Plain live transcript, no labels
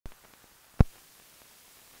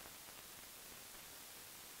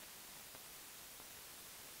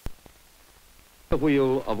The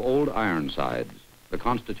wheel of old Ironsides, the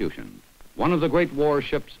Constitution, one of the great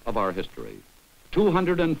warships of our history.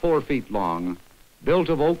 204 feet long, built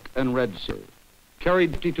of oak and red cedar,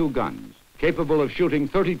 carried 52 guns, capable of shooting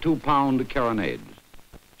 32-pound carronades.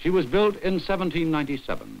 She was built in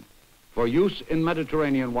 1797 for use in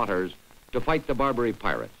Mediterranean waters to fight the Barbary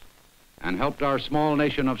pirates, and helped our small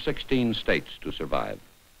nation of 16 states to survive.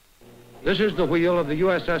 This is the wheel of the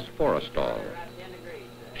USS Forrestal.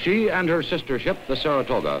 She and her sister ship, the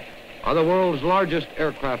Saratoga, are the world's largest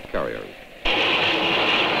aircraft carriers.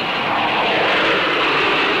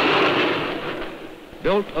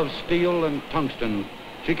 Built of steel and tungsten,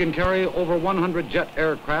 she can carry over 100 jet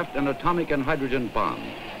aircraft and atomic and hydrogen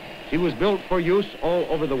bombs. She was built for use all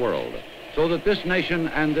over the world, so that this nation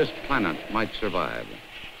and this planet might survive.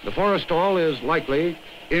 The Forrestal is likely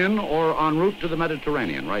in or en route to the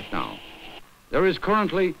Mediterranean right now. There is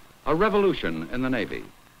currently a revolution in the Navy,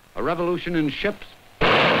 a revolution in ships,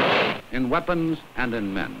 in weapons, and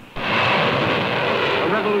in men. A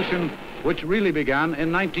revolution which really began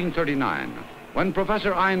in 1939, when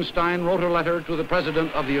Professor Einstein wrote a letter to the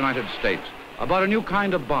President of the United States about a new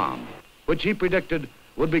kind of bomb, which he predicted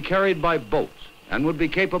would be carried by boats and would be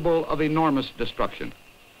capable of enormous destruction.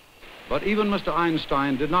 But even Mr.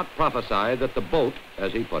 Einstein did not prophesy that the boat,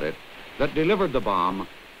 as he put it, that delivered the bomb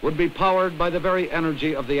would be powered by the very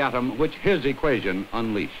energy of the atom which his equation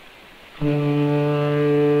unleashed.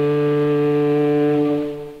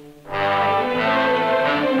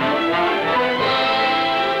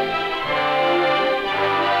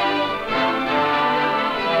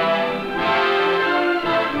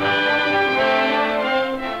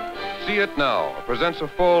 See It Now presents a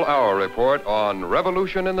full hour report on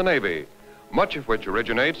revolution in the Navy, much of which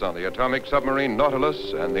originates on the atomic submarine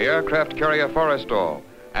Nautilus and the aircraft carrier Forrestal,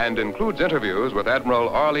 and includes interviews with Admiral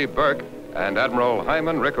Arleigh Burke and Admiral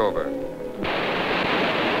Hyman Rickover.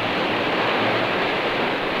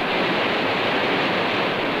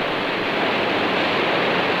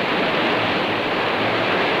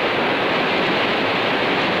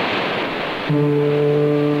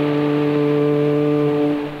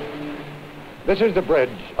 This is the bridge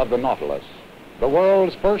of the Nautilus, the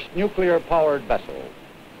world's first nuclear-powered vessel.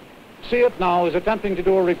 See It Now is attempting to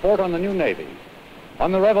do a report on the new Navy,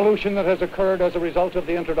 on the revolution that has occurred as a result of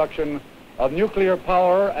the introduction of nuclear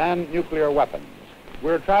power and nuclear weapons.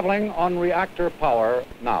 We're traveling on reactor power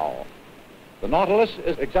now. The Nautilus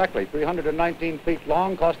is exactly 319 feet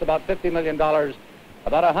long, cost about $50 million,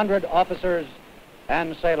 about 100 officers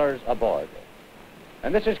and sailors aboard.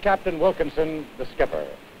 And this is Captain Wilkinson, the skipper.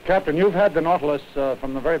 Captain, you've had the Nautilus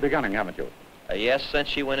from the very beginning, haven't you? Yes, since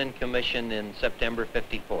she went in commission in September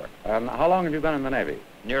 '54. And how long have you been in the Navy?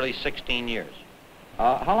 Nearly 16 years.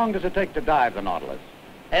 How long does it take to dive the Nautilus?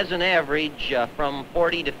 As an average, from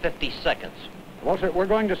 40 to 50 seconds. Well, sir, we're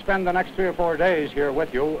going to spend the next 3 or 4 days here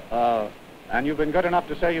with you, and you've been good enough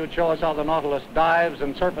to say you'd show us how the Nautilus dives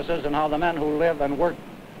and surfaces and how the men who live and work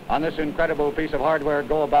on this incredible piece of hardware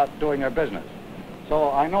go about doing their business. So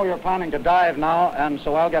I know you're planning to dive now, and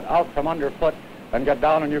so I'll get out from underfoot and get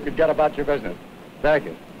down and you could get about your business. Thank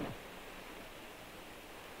you.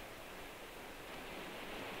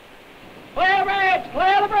 Clear the bridge!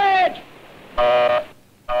 Clear the bridge!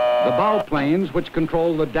 The bow planes which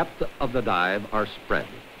control the depth of the dive are spread.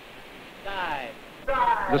 Dive.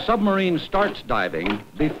 The submarine starts diving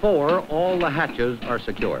before all the hatches are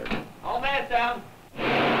secured. All mast down.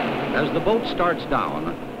 As the boat starts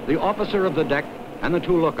down, the officer of the deck and the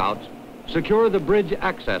 2 lookouts secure the bridge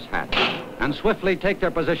access hatch and swiftly take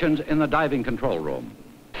their positions in the diving control room.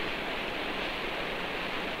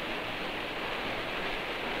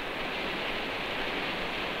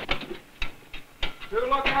 Two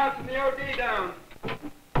lookouts and the OD down.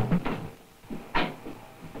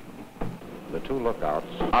 The 2 lookouts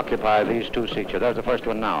occupy these 2 seats here. There's the first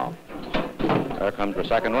one now. There comes the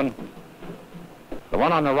second one. The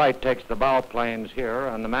one on the right takes the bow planes here,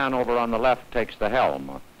 and the man over on the left takes the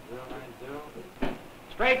helm.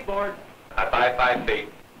 Straight board. 5 feet.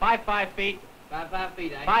 5 feet. 5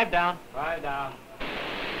 feet, eh? 5 down. 5 down.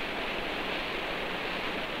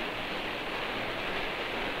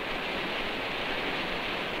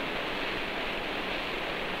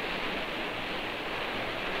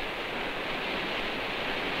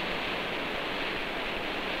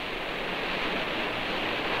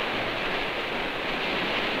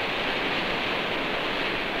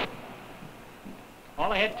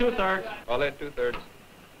 All ahead 2/3. All ahead 2/3.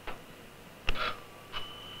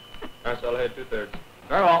 That's all ahead 2/3.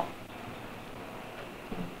 Very well.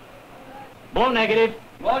 Blow negative.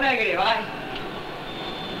 Blow negative, aye.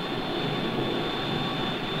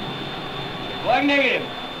 Blowing negative.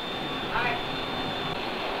 Aye.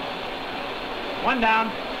 One down.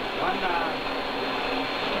 One down.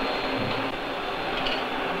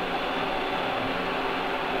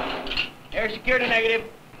 Air security negative.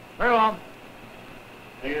 Very well.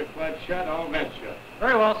 Negative flat shut, all vents shut.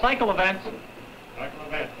 Very well. Cycle events. Cycle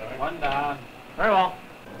vents, all right. One down. Very well.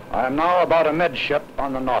 I am now about amidship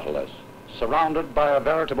on the Nautilus, surrounded by a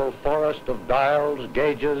veritable forest of dials,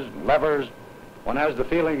 gauges, levers. One has the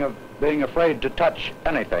feeling of being afraid to touch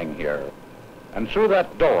anything here. And through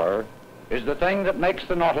that door is the thing that makes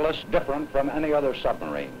the Nautilus different from any other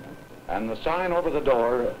submarine. And the sign over the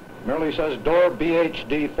door merely says door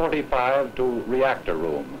BHD 45 to reactor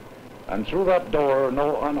room. And through that door,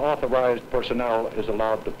 no unauthorized personnel is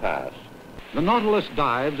allowed to pass. The Nautilus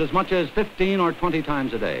dives as much as 15 or 20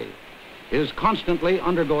 times a day, is constantly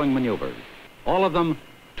undergoing maneuvers, all of them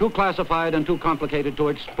too classified and too complicated to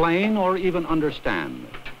explain or even understand.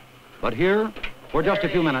 But here, for just a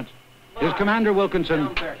few minutes, is Commander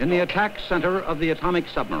Wilkinson in the attack center of the atomic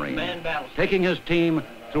submarine, taking his team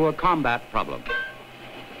through a combat problem.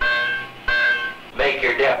 Make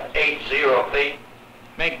your depth 80 feet.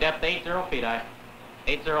 Make depth 80 feet, aye.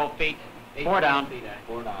 80 feet. 4 down.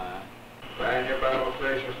 4 down. Man your battle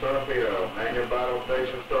stations torpedo. Man your battle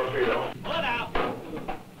stations torpedo. Blood out.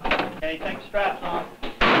 Okay, take the straps on.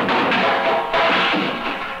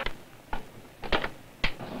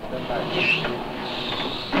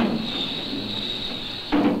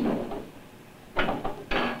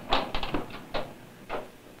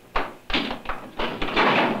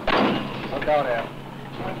 Look out there.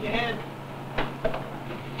 Watch your head.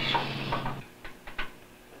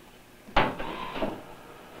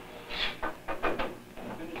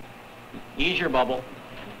 Ease your bubble.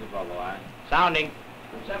 Sounding.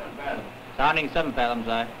 7 fathoms. Sounding 7 fathoms,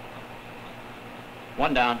 aye.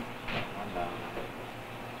 1 down. 1 down.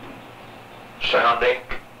 Sounding.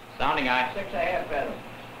 Sounding, aye. 6.5 fathoms.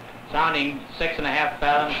 Sounding 6.5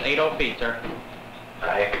 fathoms, 80 feet, sir.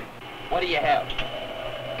 Aye. What do you have?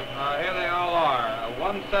 Here they all are.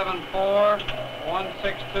 174,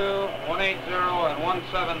 162, 180, and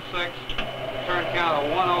 176. Turn count of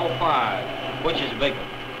 105. Which is the big one?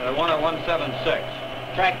 The one at 176.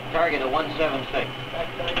 Track target of 176.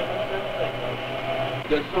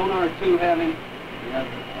 Does sonar 2 have him? Yes,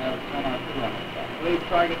 sonar 2 have him. Lead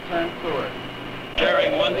target turn forward.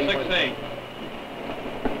 Bearing 168.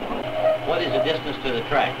 What is the distance to the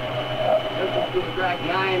track? Distance to the track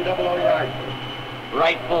 900 yards.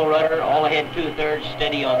 Right full rudder, all ahead 2/3,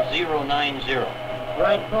 steady on 090.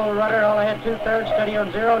 Right full rudder, all ahead 2/3, steady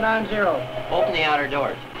on 090. Open the outer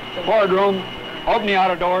doors. Boardroom, open the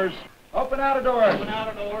outer doors. Open outer doors. Open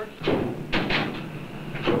outer doors.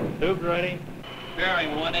 Tube ready.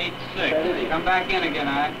 Bearing 186. Come back in again,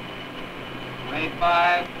 aye.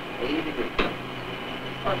 185. 80 degrees.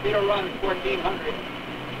 Torpedo run 1400.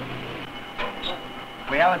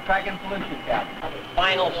 We have a track and solution, Captain.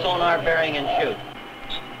 Final sonar bearing and shoot.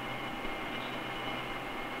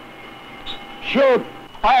 Shoot!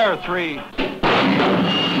 Fire 3.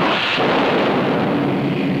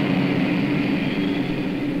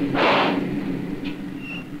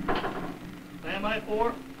 Stand by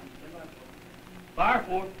 4. Fire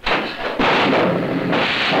 4.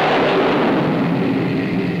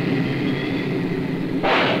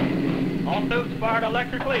 All tubes fired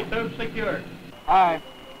electrically, tubes secured. Aye.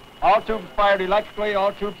 All tubes fired electrically,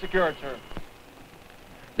 all tubes secured, sir.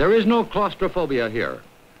 There is no claustrophobia here,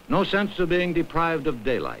 no sense of being deprived of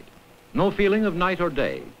daylight, no feeling of night or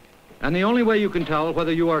day. And the only way you can tell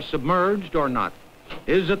whether you are submerged or not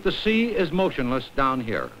is that the sea is motionless down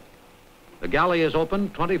here. The galley is open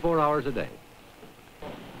 24 hours a day.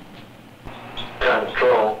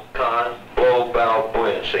 Control, blow bow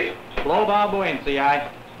buoyancy. Blow bow buoyancy, aye.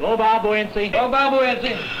 Blow bow buoyancy. Blow bow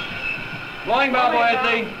buoyancy. Blowing bow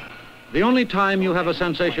buoyancy. The only time you have a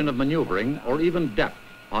sensation of maneuvering or even depth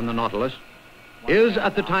on the Nautilus is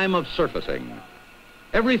at the time of surfacing.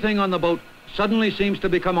 Everything on the boat suddenly seems to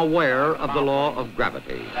become aware of the law of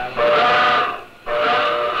gravity.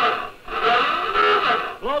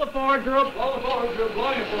 Blow the forward group. Blow the forward group,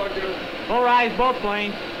 blow your forward group. Full rise both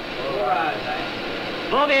planes. All right, aye.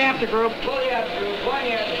 Blow the after group. Blow the after group, blowing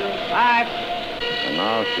the after group. 5. And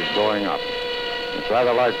now she's going up. It's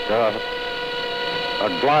rather like a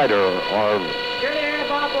glider or Security air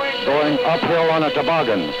bow buoyancy. going uphill on a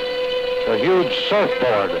toboggan. A huge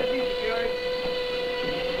surfboard.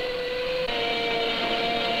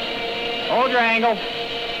 Hold your angle.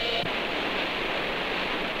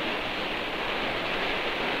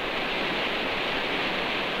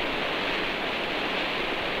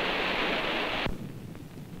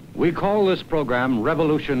 We call this program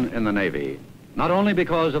Revolution in the Navy, not only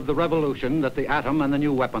because of the revolution that the atom and the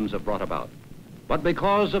new weapons have brought about, but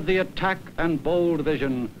because of the attack and bold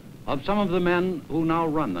vision of some of the men who now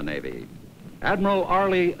run the Navy. Admiral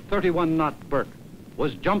Arleigh 31-knot Burke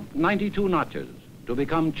was jumped 92 notches to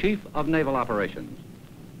become Chief of Naval Operations.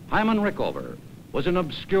 Hyman Rickover was an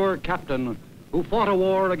obscure captain who fought a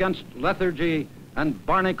war against lethargy and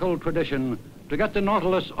barnacle tradition to get the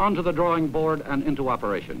Nautilus onto the drawing board and into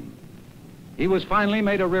operation. He was finally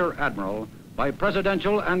made a rear admiral by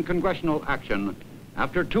presidential and congressional action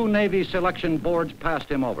after 2 Navy selection boards passed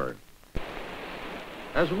him over.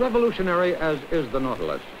 As revolutionary as is the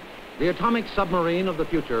Nautilus, the atomic submarine of the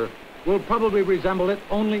future will probably resemble it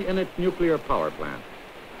only in its nuclear power plant.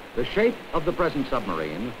 The shape of the present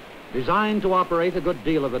submarine, designed to operate a good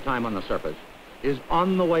deal of the time on the surface, is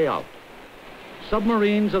on the way out.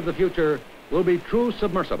 Submarines of the future will be true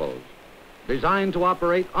submersibles, designed to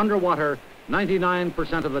operate underwater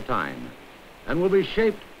 99% of the time, and will be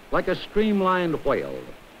shaped like a streamlined whale.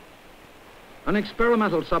 An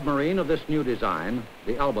experimental submarine of this new design,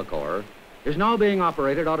 the Albacore, is now being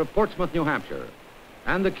operated out of Portsmouth, New Hampshire,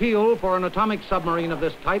 and the keel for an atomic submarine of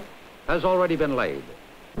this type has already been laid.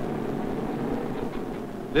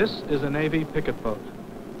 This is a Navy picket boat.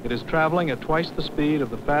 It is traveling at twice the speed of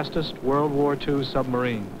the fastest World War II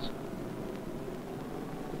submarines.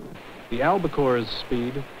 The Albacore's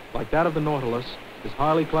speed, like that of the Nautilus, is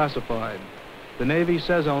highly classified. The Navy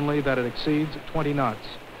says only that it exceeds 20 knots.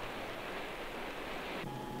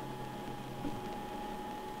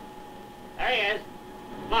 There he is.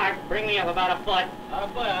 Mark, bring me up about a foot. About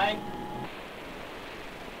a foot, aye.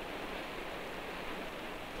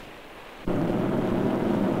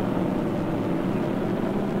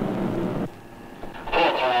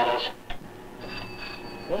 Full throttles.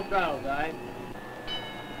 Full throttle, aye.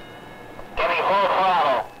 Give me full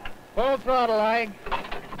throttle. Full throttle, aye.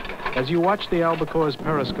 As you watch the Albacore's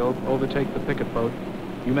periscope overtake the picket boat,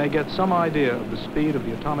 you may get some idea of the speed of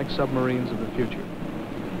the atomic submarines of the future.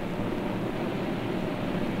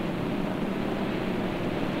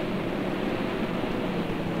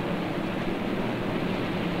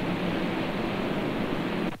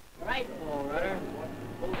 Right, full rudder.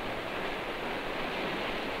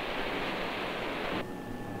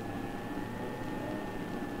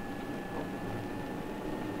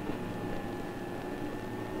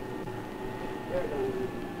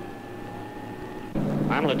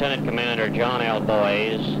 I'm Lieutenant Commander John L.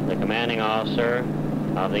 Boys, the commanding officer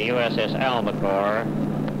of the USS Albacore.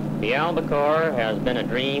 The Albacore has been a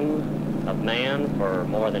dream of man for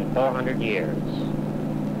more than 400 years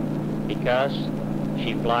because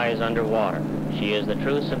she flies underwater. She is the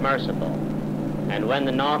true submersible. And when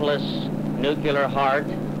the Nautilus nuclear heart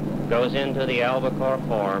goes into the Albacore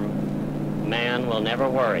form, man will never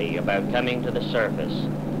worry about coming to the surface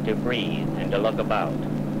to breathe and to look about.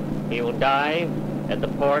 He will dive at the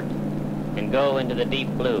port and go into the deep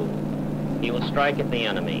blue. He will strike at the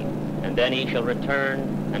enemy, and then he shall return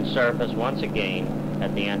and surface once again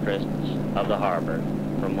at the entrance of the harbor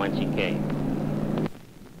from whence he came.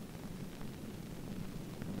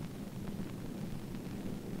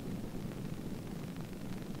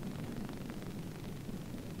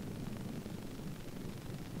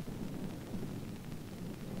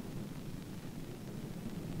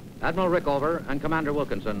 Admiral Rickover and Commander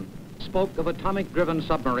Wilkinson spoke of atomic-driven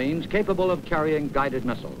submarines capable of carrying guided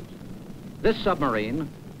missiles. This submarine,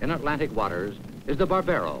 in Atlantic waters, is the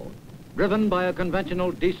Barbero, driven by a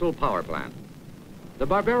conventional diesel power plant. The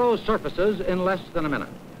Barbero surfaces in less than a minute.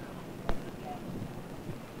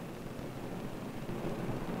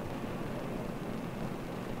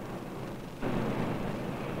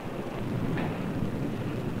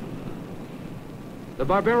 The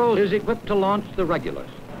Barbero is equipped to launch the Regulus,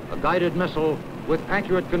 a guided missile with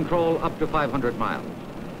accurate control up to 500 miles.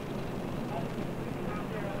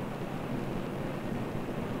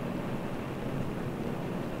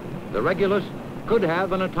 The Regulus could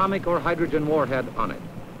have an atomic or hydrogen warhead on it.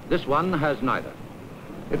 This one has neither.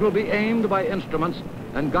 It will be aimed by instruments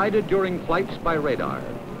and guided during flights by radar.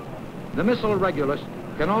 The missile Regulus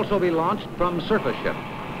can also be launched from surface ships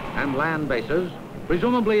and land bases,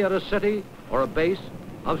 presumably at a city or a base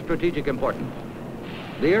of strategic importance.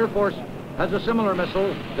 The Air Force has a similar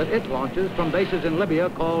missile that it launches from bases in Libya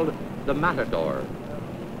called the Matador.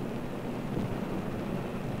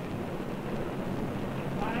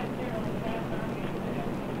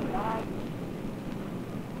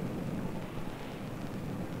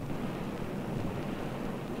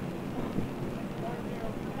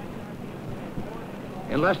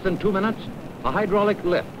 In less than 2 minutes, a hydraulic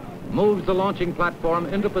lift moves the launching platform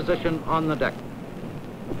into position on the deck.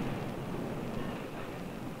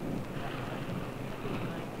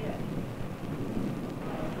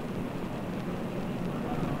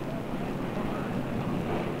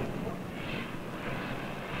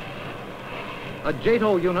 A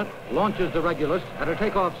JATO unit launches the Regulus at a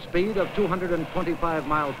takeoff speed of 225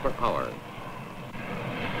 miles per hour.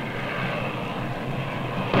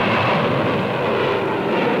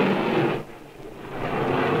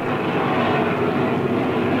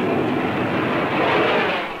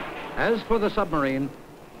 As for the submarine,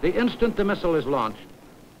 the instant the missile is launched,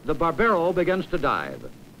 the Barbero begins to dive.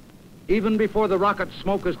 Even before the rocket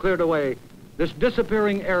smoke is cleared away, this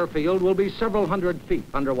disappearing airfield will be several hundred feet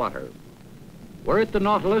underwater. Were it the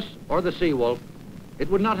Nautilus or the Seawolf, it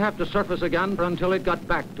would not have to surface again until it got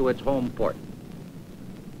back to its home port.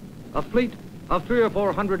 A fleet of 300 or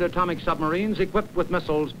 400 atomic submarines equipped with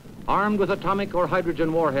missiles, armed with atomic or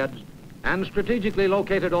hydrogen warheads, and strategically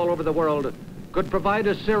located all over the world, could provide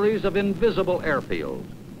a series of invisible airfields,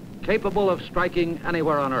 capable of striking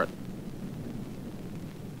anywhere on Earth.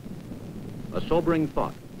 A sobering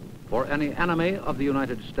thought for any enemy of the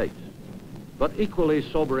United States, but equally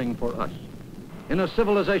sobering for us, in a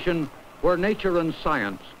civilization where nature and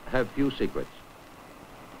science have few secrets.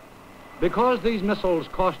 Because these missiles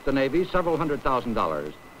cost the Navy several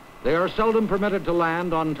 $100,000, they are seldom permitted to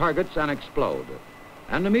land on targets and explode.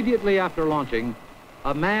 And immediately after launching,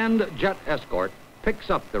 a manned jet escort picks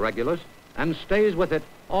up the Regulus and stays with it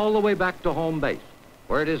all the way back to home base,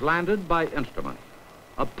 where it is landed by instrument.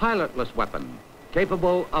 A pilotless weapon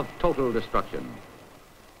capable of total destruction.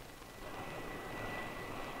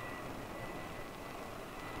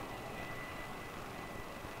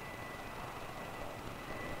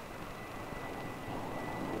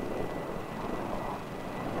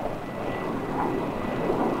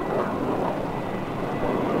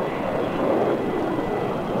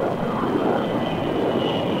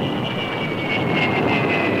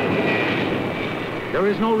 There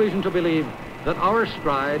is no reason to believe that our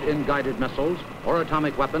stride in guided missiles or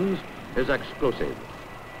atomic weapons is exclusive.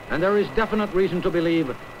 And there is definite reason to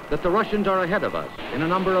believe that the Russians are ahead of us in a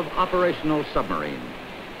number of operational submarines.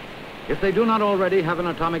 If they do not already have an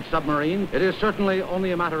atomic submarine, it is certainly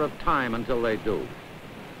only a matter of time until they do.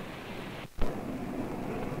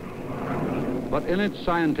 But in its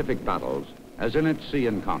scientific battles, as in its sea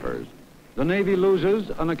encounters, the Navy loses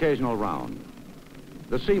an occasional round.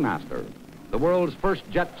 The Seamaster, the world's first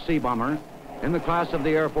jet sea bomber in the class of the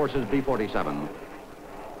Air Force's B-47,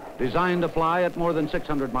 designed to fly at more than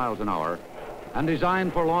 600 miles an hour and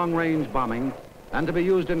designed for long-range bombing and to be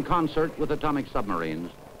used in concert with atomic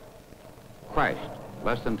submarines, crashed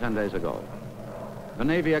less than 10 days ago. The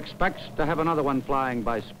Navy expects to have another one flying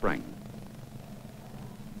by spring.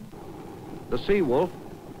 The Seawolf,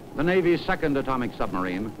 the Navy's second atomic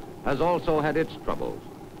submarine, has also had its troubles.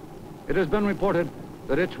 It has been reported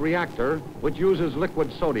that its reactor, which uses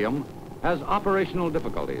liquid sodium, has operational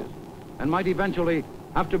difficulties and might eventually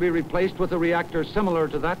have to be replaced with a reactor similar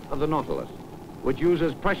to that of the Nautilus, which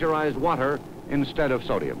uses pressurized water instead of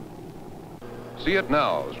sodium. See It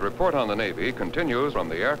Now's report on the Navy continues from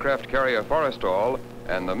the aircraft carrier Forrestal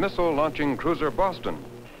and the missile-launching cruiser Boston.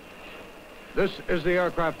 This is the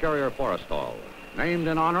aircraft carrier Forrestal, named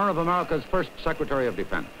in honor of America's first Secretary of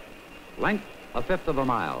Defense. Length, 1/5 of a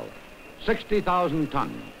mile. 60,000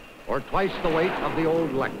 tons, or twice the weight of the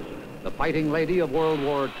old Lex, the fighting lady of World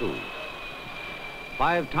War II.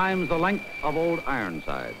 5 times the length of old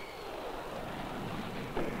Ironsides.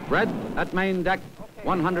 Breadth at main deck,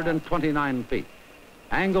 129 feet.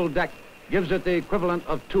 Angled deck gives it the equivalent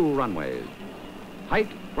of 2 runways. Height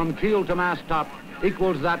from keel to mast top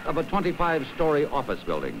equals that of a 25-story office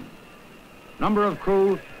building. Number of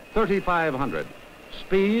crew, 3,500.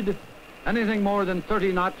 Speed, anything more than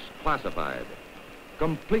 30 knots classified.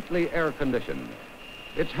 Completely air-conditioned.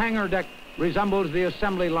 Its hangar deck resembles the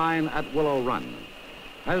assembly line at Willow Run.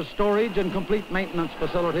 Has storage and complete maintenance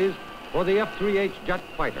facilities for the F-3H jet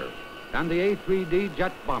fighter and the A-3D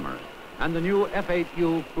jet bomber and the new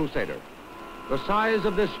F-8U Crusader. The size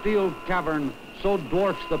of this steel cavern so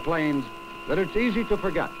dwarfs the planes that it's easy to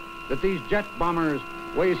forget that these jet bombers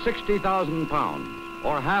weigh 60,000 pounds,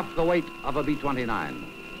 or half the weight of a B-29.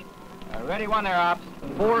 Ready one there, Ops.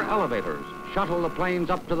 4 elevators shuttle the planes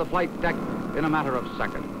up to the flight deck in a matter of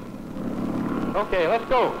seconds. Okay, let's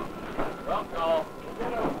go.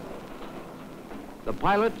 The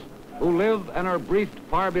pilots, who live and are briefed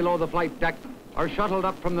far below the flight deck, are shuttled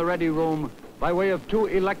up from the ready room by way of 2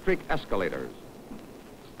 electric escalators.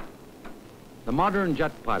 The modern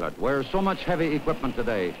jet pilot wears so much heavy equipment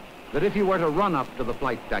today that if he were to run up to the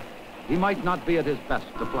flight deck, he might not be at his best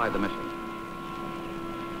to fly the mission.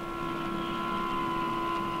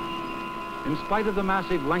 In spite of the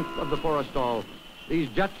massive length of the Forrestal, these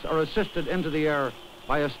jets are assisted into the air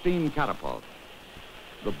by a steam catapult.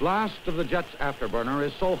 The blast of the jet's afterburner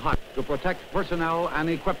is so hot to protect personnel and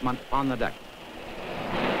equipment on the deck.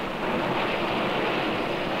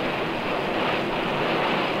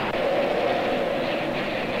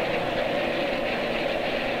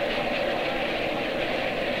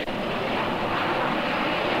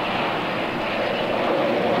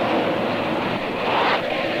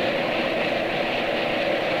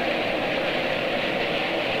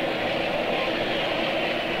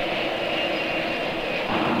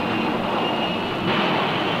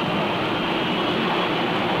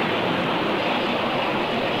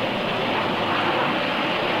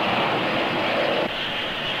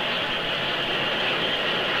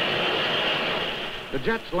 The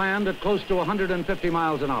jets land at close to 150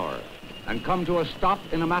 miles an hour and come to a stop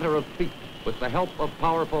in a matter of feet with the help of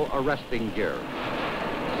powerful arresting gear.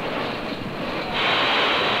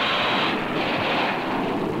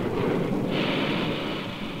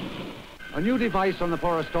 A new device on the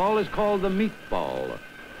Forrestal is called the meatball,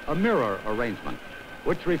 a mirror arrangement,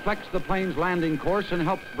 which reflects the plane's landing course and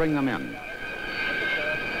helps bring them in.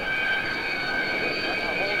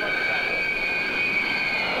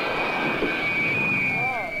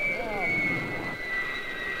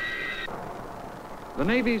 The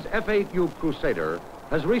Navy's F-8U Crusader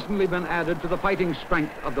has recently been added to the fighting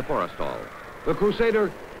strength of the Forrestal. The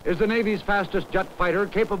Crusader is the Navy's fastest jet fighter,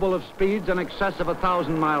 capable of speeds in excess of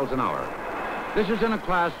 1,000 miles an hour. This is in a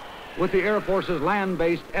class with the Air Force's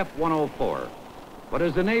land-based F-104. But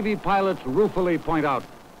as the Navy pilots ruefully point out,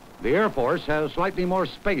 the Air Force has slightly more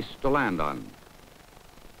space to land on.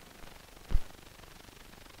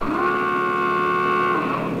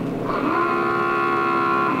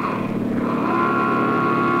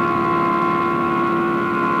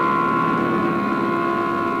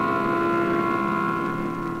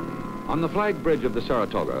 On the flag bridge of the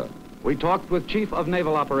Saratoga, we talked with Chief of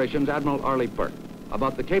Naval Operations Admiral Arleigh Burke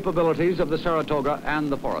about the capabilities of the Saratoga and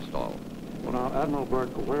the Forrestal. Well, now, Admiral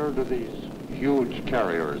Burke, where do these huge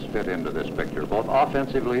carriers fit into this picture, both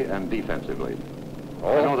offensively and defensively?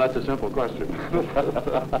 Oh, I know that's a simple question.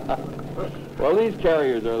 Well, these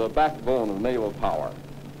carriers are the backbone of naval power.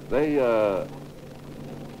 This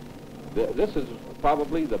is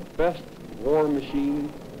probably the best war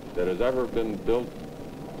machine that has ever been built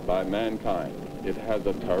by mankind. It has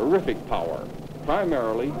a terrific power.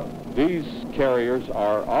 Primarily, these carriers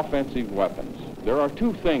are offensive weapons. There are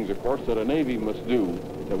two things, of course, that a Navy must do,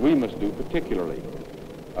 that we must do particularly.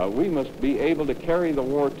 We must be able to carry the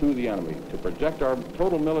war to the enemy, to project our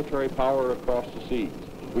total military power across the seas.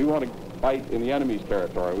 We want to fight in the enemy's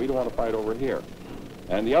territory. We don't want to fight over here.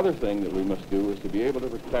 And the other thing that we must do is to be able to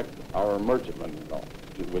protect our merchantmen,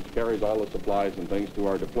 which carries all the supplies and things to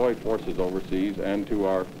our deployed forces overseas and to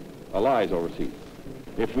our allies overseas.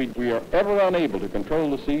 If we are ever unable to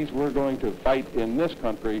control the seas, we're going to fight in this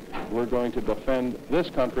country. We're going to defend this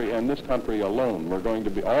country and this country alone. We're going to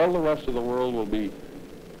be, all the rest of the world will be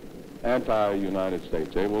anti-United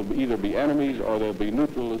States. They will either be enemies or they'll be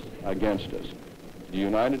neutralists against us. The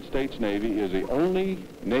United States Navy is the only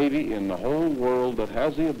Navy in the whole world that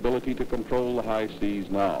has the ability to control the high seas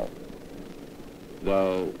now.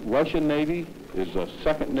 The Russian Navy is the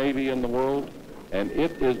second Navy in the world, and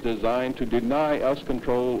it is designed to deny us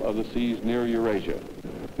control of the seas near Eurasia.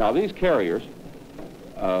 Now, these carriers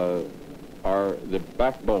are the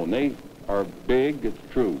backbone. They are big, it's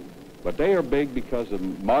true, but they are big because of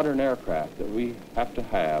modern aircraft that we have to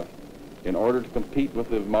have in order to compete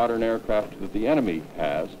with the modern aircraft that the enemy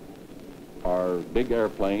has. Are big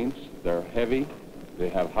airplanes, they're heavy, they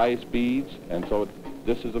have high speeds, and so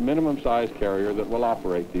this is a minimum size carrier that will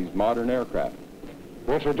operate these modern aircraft.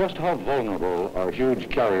 Well, sir, just how vulnerable are huge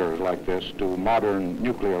carriers like this to modern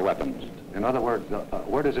nuclear weapons? In other words,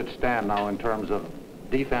 where does it stand now in terms of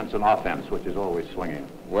defense and offense, which is always swinging?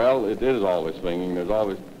 Well, it is always swinging. There's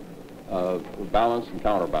always balance and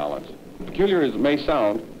counterbalance. Peculiar as it may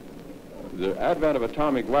sound, the advent of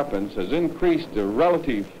atomic weapons has increased the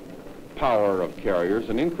relative power of carriers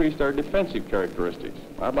and increased our defensive characteristics.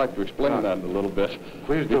 I'd like to explain that a little bit.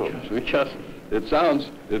 Please do. Because it sounds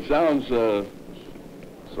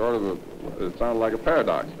like a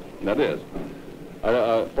paradox, and that is.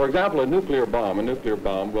 For example, a nuclear bomb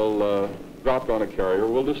will, dropped on a carrier,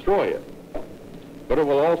 will destroy it. But it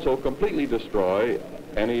will also completely destroy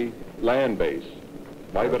any land base,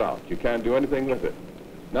 wipe it out. You can't do anything with it.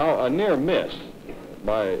 Now, a near miss,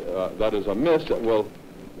 that is a miss that will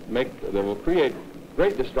create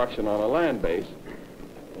great destruction on a land base,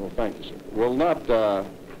 well, thank you, sir, will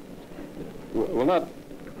not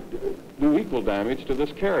do equal damage to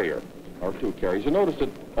this carrier, or two carriers. You notice that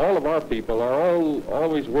all of our people are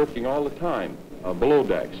always working all the time below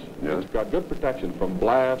decks. Yes. It's got good protection from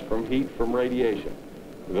blast, from heat, from radiation.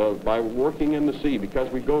 By working in the sea, because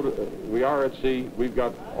we are at sea, we've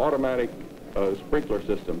got automatic sprinkler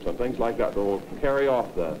systems and things like that will carry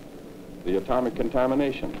off the atomic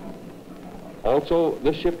contamination. Also,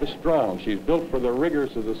 this ship is strong. She's built for the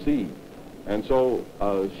rigors of the sea. And so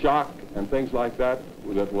shock and things like that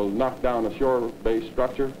will knock down a shore-based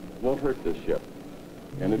structure won't hurt this ship.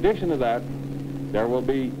 In addition to that, there will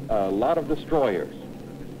be a lot of destroyers.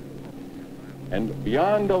 And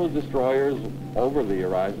beyond those destroyers, over the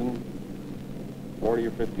horizon, 40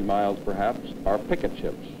 or 50 miles perhaps, are picket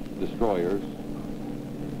ships, destroyers.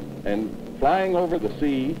 And flying over the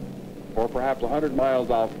sea, or perhaps 100 miles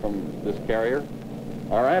out from this carrier,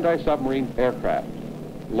 are anti-submarine aircraft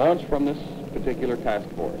launched from this particular task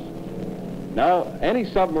force. Now, any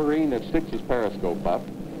submarine that sticks its periscope up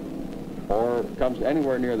or comes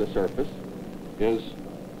anywhere near the surface is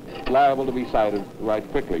liable to be sighted right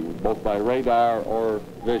quickly, both by radar or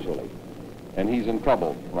visually. And he's in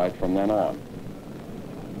trouble right from then on.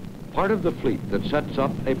 Part of the fleet that sets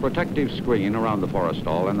up a protective screen around the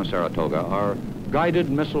Forrestal and the Saratoga are guided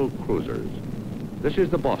missile cruisers. This is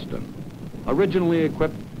the Boston, originally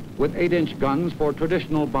equipped with 8-inch guns for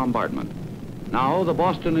traditional bombardment. Now the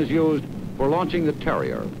Boston is used for launching the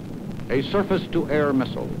Terrier, a surface-to-air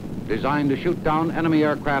missile designed to shoot down enemy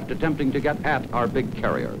aircraft attempting to get at our big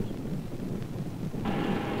carriers.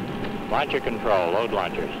 Launcher control, load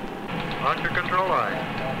launchers. Launcher control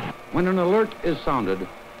line. When an alert is sounded,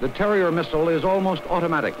 the Terrier missile is almost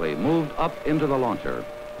automatically moved up into the launcher.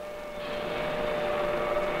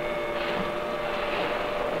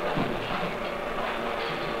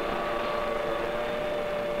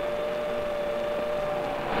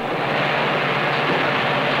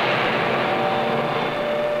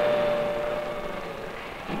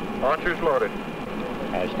 Launchers loaded.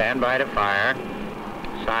 Stand by to fire.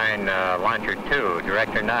 Sign Launcher 2,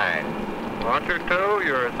 Director 9. Launcher 2,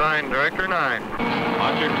 you're assigned Director 9.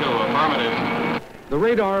 Launcher 2, affirmative. The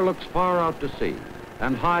radar looks far out to sea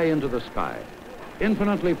and high into the sky,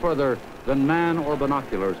 infinitely further than man or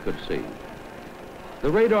binoculars could see. The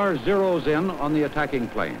radar zeroes in on the attacking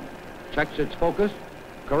plane, checks its focus,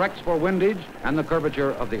 corrects for windage and the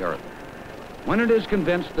curvature of the Earth. When it is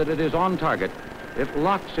convinced that it is on target, it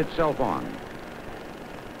locks itself on.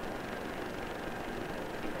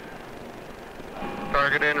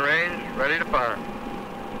 Target in range, ready to fire.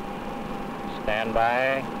 Stand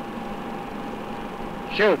by.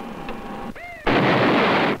 Shoot.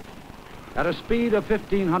 At a speed of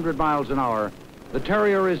 1,500 miles an hour, the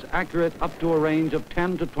Terrier is accurate up to a range of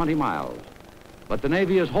 10 to 20 miles. But the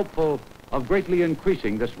Navy is hopeful of greatly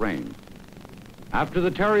increasing this range. After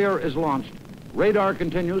the Terrier is launched, radar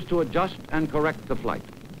continues to adjust and correct the flight.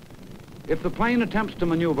 If the plane attempts to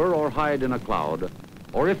maneuver or hide in a cloud,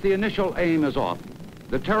 or if the initial aim is off,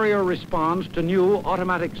 the Terrier responds to new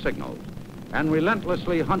automatic signals and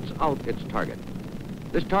relentlessly hunts out its target.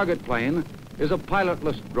 This target plane is a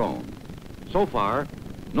pilotless drone. So far,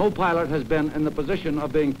 no pilot has been in the position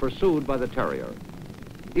of being pursued by the Terrier.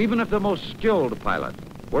 Even if the most skilled pilot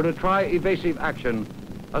were to try evasive action,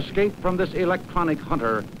 escape from this electronic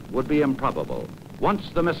hunter would be improbable once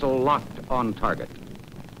the missile locked on target.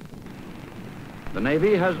 The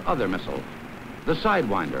Navy has other missiles. The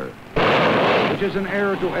Sidewinder, which is an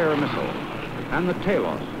air-to-air missile, and the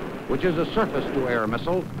Talos, which is a surface-to-air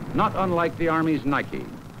missile, not unlike the Army's Nike.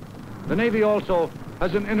 The Navy also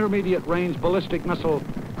has an intermediate-range ballistic missile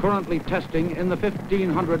currently testing in the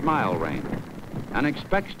 1,500-mile range and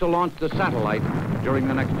expects to launch the satellite during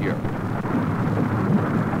the next year.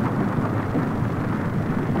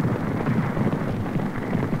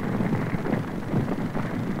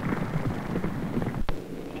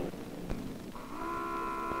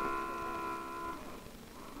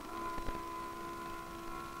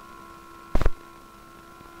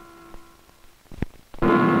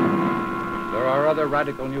 Other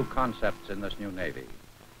radical new concepts in this new Navy.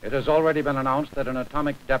 It has already been announced that an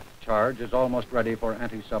atomic depth charge is almost ready for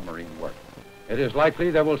anti-submarine work. It is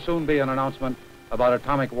likely there will soon be an announcement about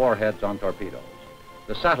atomic warheads on torpedoes.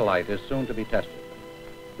 The satellite is soon to be tested.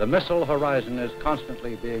 The missile horizon is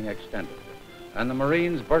constantly being extended, and the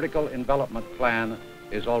Marines' vertical envelopment plan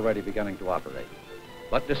is already beginning to operate.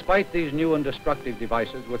 But despite these new and destructive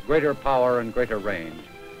devices with greater power and greater range,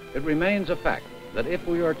 it remains a fact that if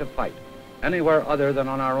we are to fight anywhere other than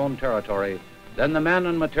on our own territory, then the men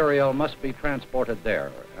and material must be transported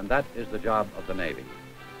there, and that is the job of the Navy.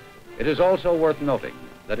 It is also worth noting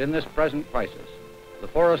that in this present crisis, the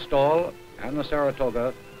Forrestal and the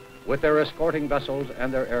Saratoga, with their escorting vessels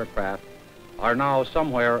and their aircraft, are now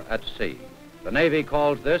somewhere at sea. The Navy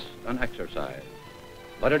calls this an exercise,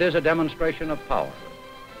 but it is a demonstration of power,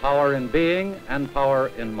 power in being and power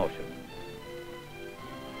in motion.